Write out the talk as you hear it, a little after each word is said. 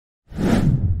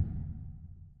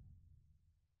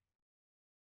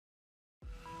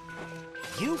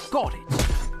You got it.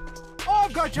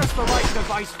 I've got just the right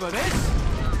device for this.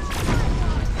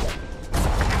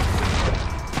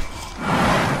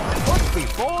 Foot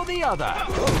before the other.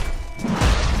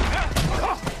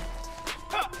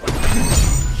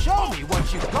 Show me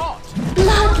what you've got.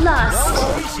 Bloodlust. No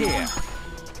worries here.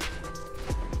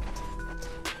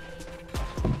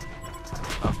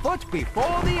 A foot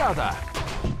before the other.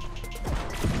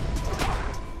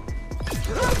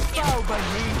 Bow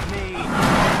beneath me.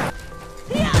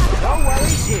 No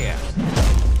worries here.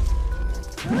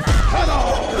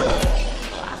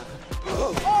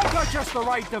 I've got just the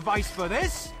right device for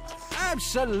this.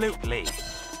 Absolutely.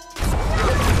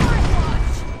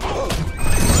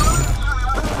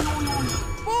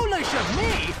 Foolish of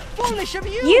me! Foolish of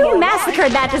you! You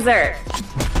massacred that dessert.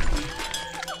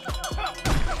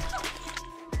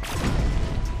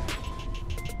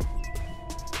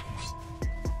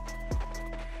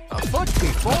 A foot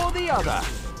before the other.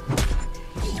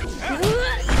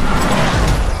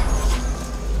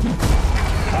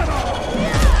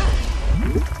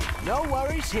 No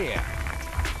worries here.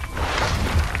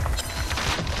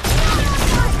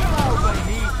 Bow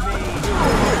beneath me.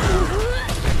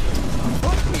 A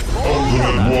foot before the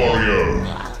Ultimate other. Warrior.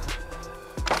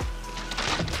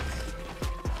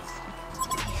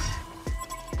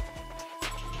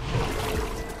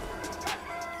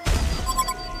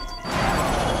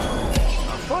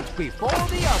 A foot before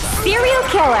the other. Serial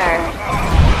killer.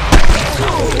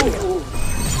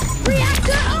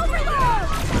 Reactor overload!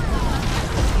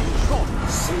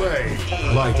 Slay.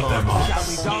 Light them up. Shall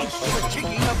we dance to the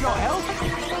ticking of your health?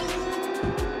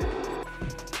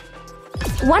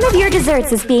 One of your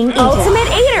desserts is being eaten. Ultimate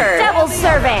Eater. Double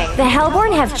serving. The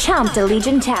Hellborn have chomped a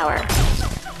Legion tower.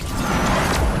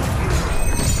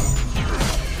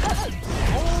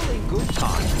 All in good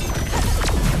time.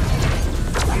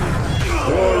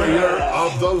 Warrior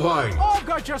of the Light. I've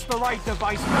got just the right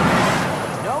device for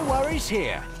this. No worries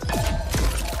here.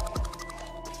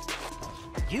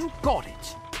 You got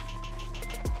it.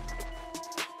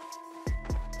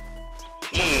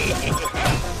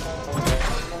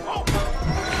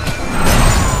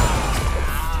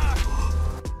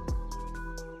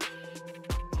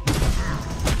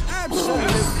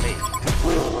 Absolutely.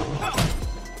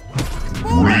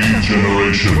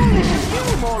 Regeneration.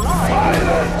 You more life.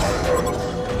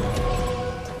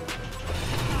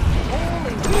 All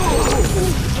in good.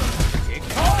 It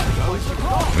goes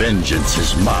across. Vengeance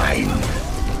is mine.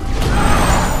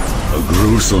 A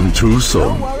gruesome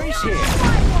twosome. No worries here.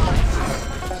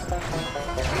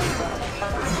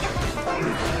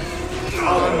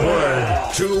 Onward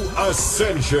to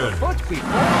ascension. Foot before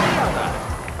the other.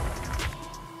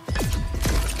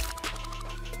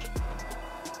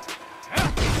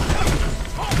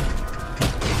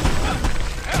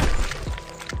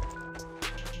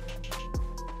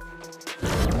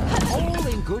 All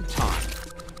in good time.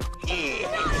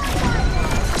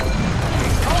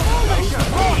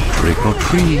 Trick or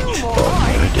treat or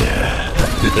murder.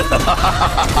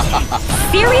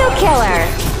 Serial killer.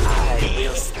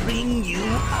 Will string you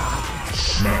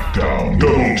Smackdown.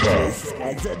 Double tap.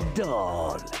 as a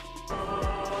doll.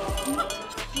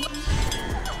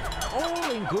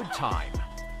 All in good time.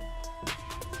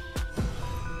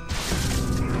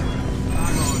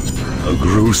 A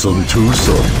gruesome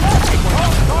twosome.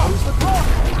 Close the clock.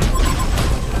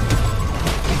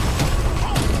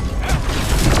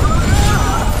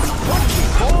 One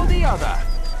before the other.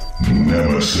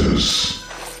 Nemesis.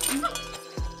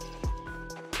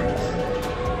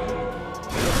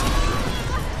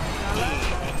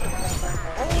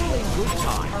 All in good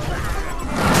time.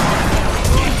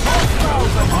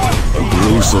 A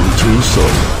gruesome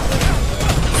twosome.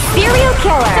 Serial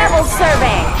killer. Double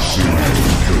serving.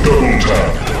 Double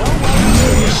tap.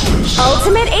 Nemesis.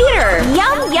 Ultimate Eater.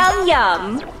 Yum, yum,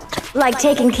 yum. Like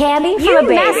taking candy from a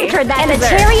baby. Massacred that and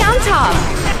dessert. A cherry on top.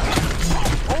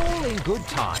 All in good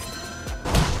time.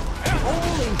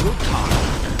 All in good time.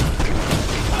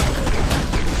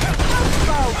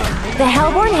 The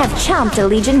Hellborn have chomped a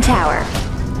Legion tower.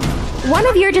 One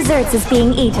of your desserts is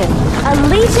being eaten. A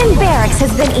Legion barracks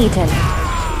has been eaten.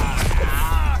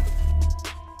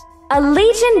 A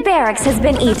Legion barracks has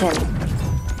been eaten.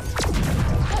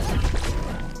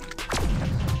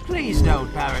 Please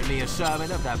don't parrot me a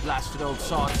sermon of that blasted old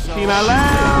sod soul.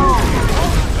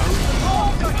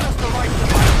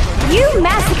 You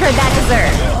massacred that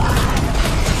dessert.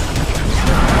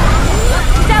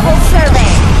 Double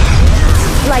serving.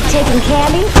 Like taking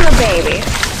candy from a baby.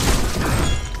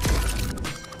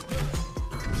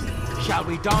 Shall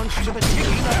we dance to the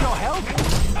ticking of your health?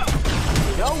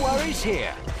 No worries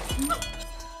here.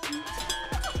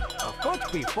 A foot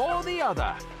before the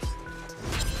other.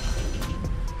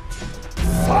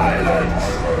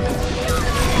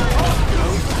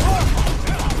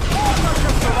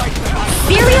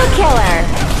 Serial killer.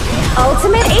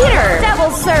 Ultimate eater.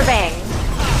 Double serving.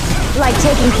 Like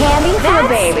taking candy from a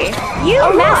baby. You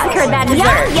massacred that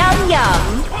dessert. Yum, yum, yum.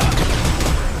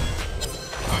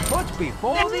 Foot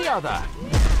before the other.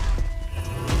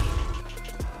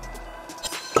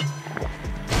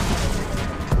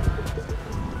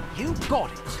 You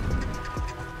got it.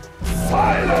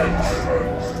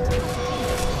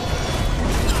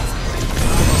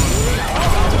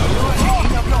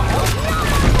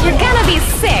 You're gonna be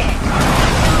sick.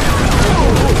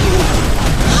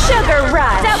 Sugar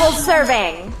rush. Double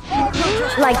serving.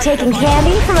 Like taking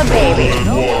candy from a baby.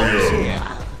 Warrior.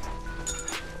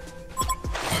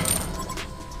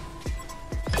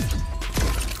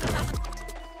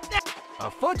 A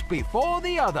foot before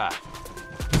the other.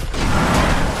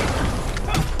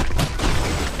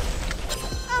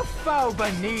 A foe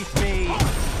beneath me.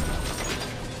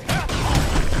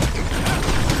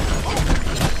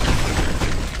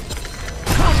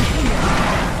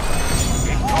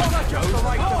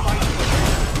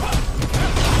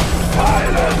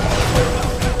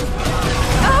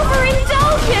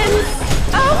 Overindulgence!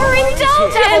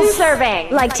 Overindulgence! Double serving.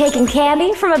 Like taking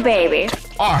candy from a baby.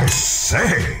 I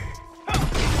say.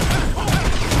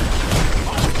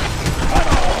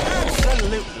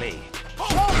 Absolutely.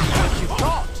 Show me what you've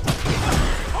got.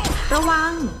 ระวั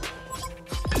ง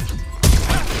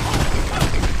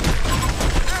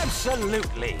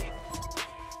Absolutely.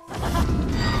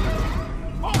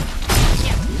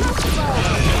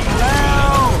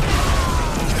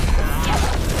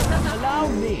 Allow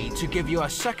me to give you a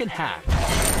second hand.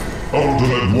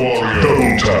 Ultimate Warrior.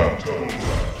 Double tap.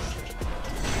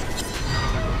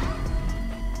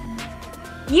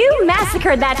 You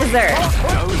massacred that dessert.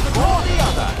 Goes for the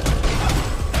other.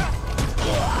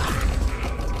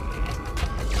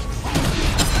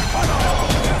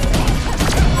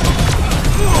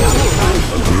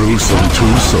 A gruesome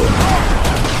twosome.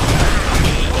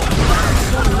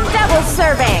 Double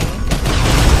serving.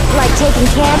 Like taking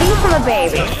candy from a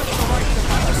baby.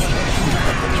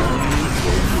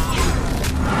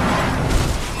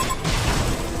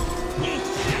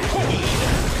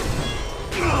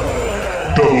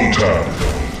 Double tap.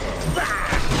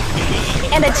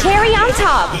 And a cherry on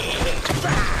top.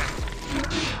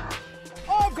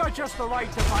 I've got just the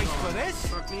right device for this.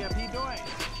 What the he doing?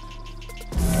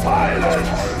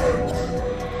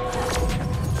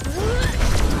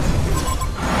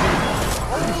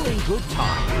 All in good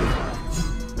time.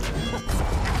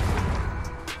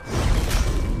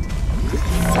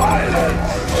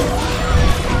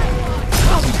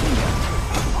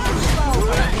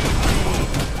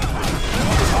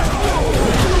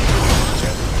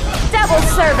 Double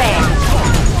serving.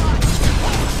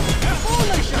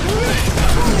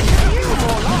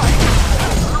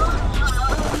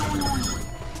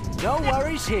 No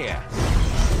worries here.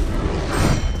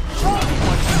 Show me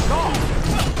what you got.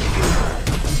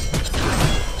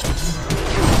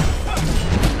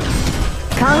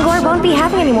 Kongor won't be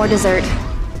having any more dessert.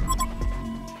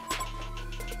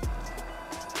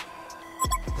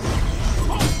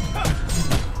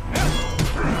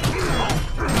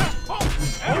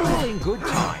 All in good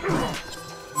time.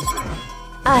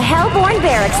 A hellborn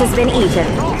barracks has been eaten.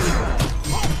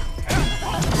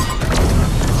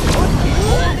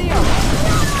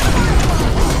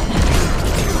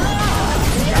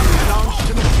 Belongs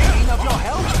to the gain of your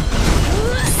health.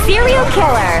 Serial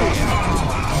killer.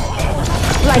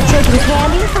 Like taking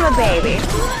candy from a baby.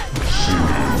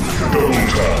 Double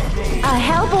tap. A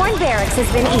hellborn barracks has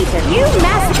been eaten. You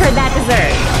massacred that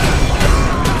dessert.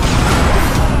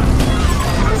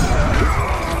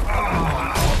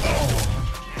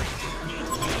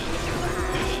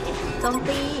 โจม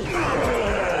ตี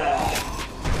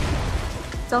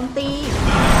โจมตี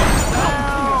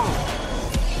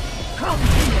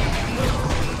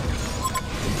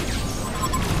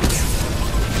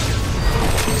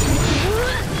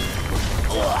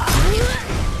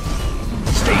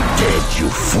Stay dead, you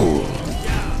fool.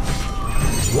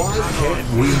 Why can't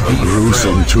we be a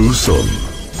gruesome twosome?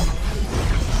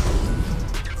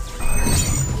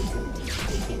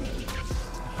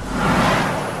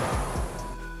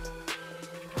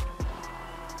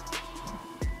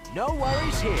 No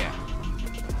worries here.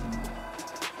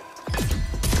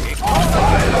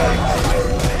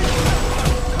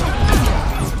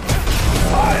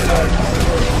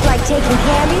 Like taking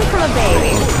candy from a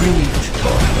baby.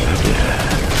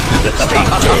 Stay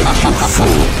dead, you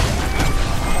fool.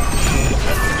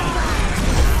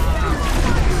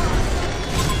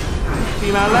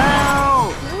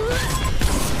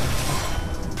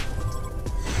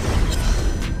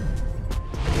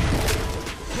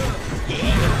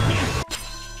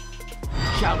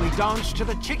 dance to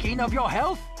the ticking of your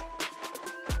health?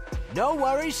 No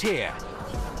worries here.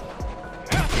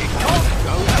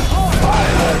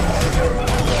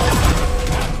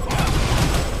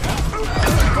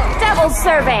 Double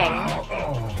serving.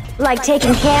 Like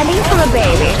taking candy from a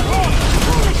baby.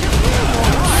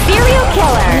 Serial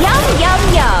killer. Yum, yum,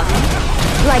 yum.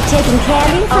 Like taking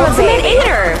candy from a baby. Ultimate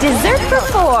eater. Dessert for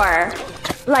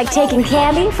 4. Like taking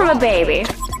candy from a baby.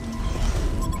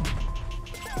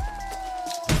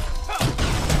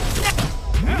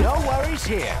 No worries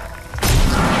here.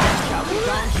 Shall we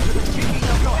dance to the ticking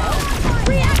of your health?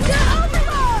 Reactor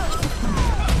overload!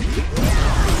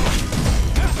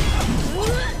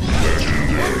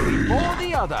 Or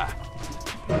the other.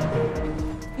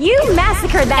 You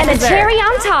massacred that and a cherry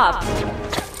on top.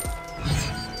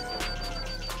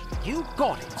 You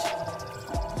got it.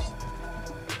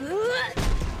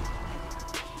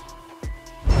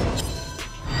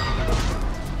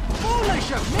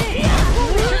 Foolish of me!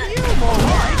 Foolish of you, more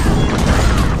like!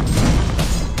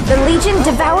 The Legion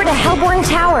devoured a Hellborn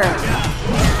tower. A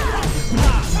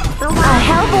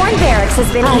Hellborn barracks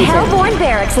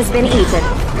has been eaten.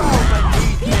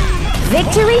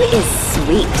 Victory is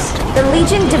sweet. The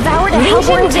Legion devoured a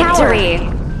Hellborn tower.